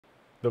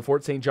The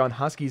Fort St. John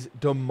Huskies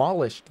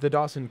demolished the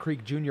Dawson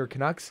Creek Junior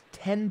Canucks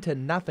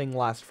 10-0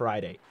 last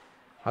Friday.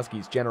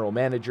 Huskies general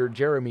manager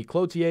Jeremy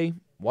Cloutier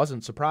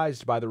wasn't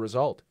surprised by the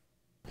result.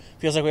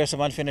 Feels like we have some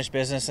unfinished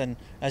business, and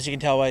as you can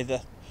tell by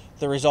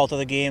the result of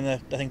the game, I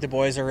think the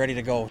boys are ready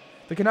to go.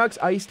 The Canucks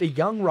iced a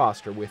young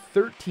roster with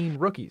 13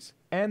 rookies,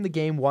 and the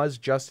game was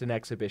just an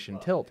exhibition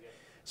tilt.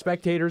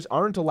 Spectators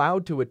aren't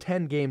allowed to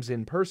attend games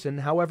in person,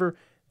 however,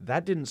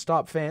 that didn't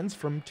stop fans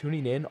from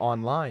tuning in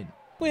online.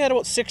 We had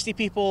about 60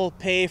 people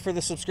pay for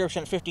the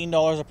subscription at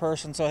 $15 a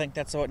person, so I think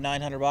that's about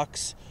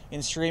 $900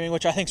 in streaming,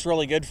 which I think is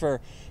really good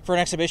for an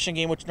exhibition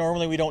game, which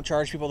normally we don't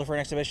charge people for an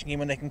exhibition game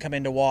when they can come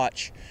in to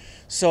watch.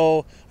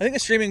 So I think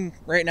the streaming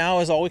right now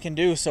is all we can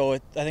do, so I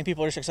think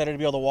people are just excited to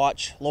be able to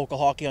watch local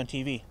hockey on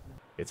TV.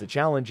 It's a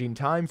challenging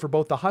time for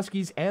both the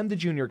Huskies and the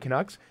Junior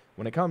Canucks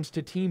when it comes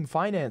to team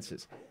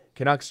finances.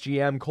 Canucks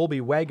GM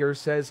Colby Wager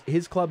says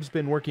his club's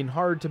been working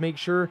hard to make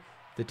sure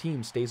the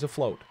team stays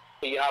afloat.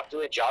 You have to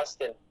adjust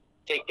and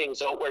take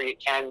things out where you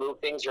can, move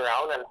things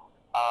around, and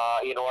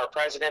our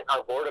president and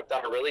our board have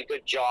done a really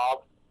good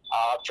job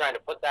of trying to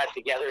put that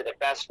together the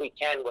best we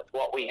can with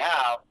what we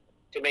have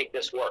to make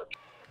this work.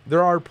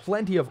 There are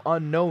plenty of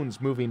unknowns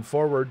moving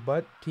forward,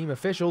 but team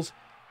officials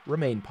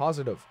remain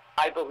positive.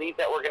 I believe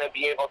that we're going to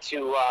be able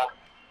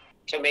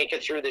to make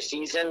it through the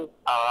season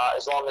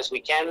as long as we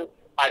can.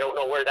 I don't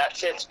know where that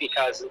sits,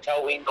 because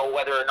until we know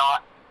whether or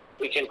not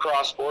we can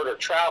cross border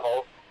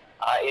travel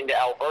into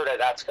Alberta,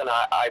 that's going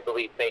to, I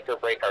believe, make or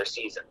break our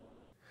season.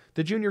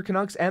 The Junior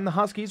Canucks and the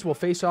Huskies will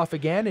face off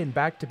again in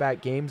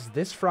back-to-back games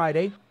this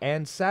Friday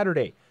and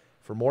Saturday.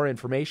 For more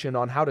information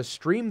on how to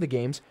stream the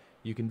games,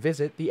 you can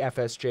visit the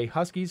FSJ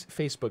Huskies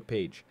Facebook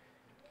page.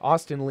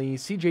 Austin Lee,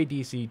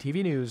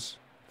 CJDC-TV News,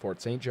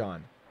 Fort St.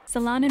 John.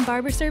 Salon and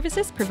barber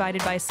services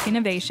provided by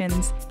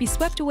Skinovations. Be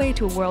swept away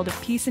to a world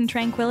of peace and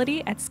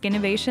tranquility at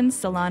Skinovations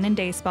Salon and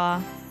Day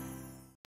Spa.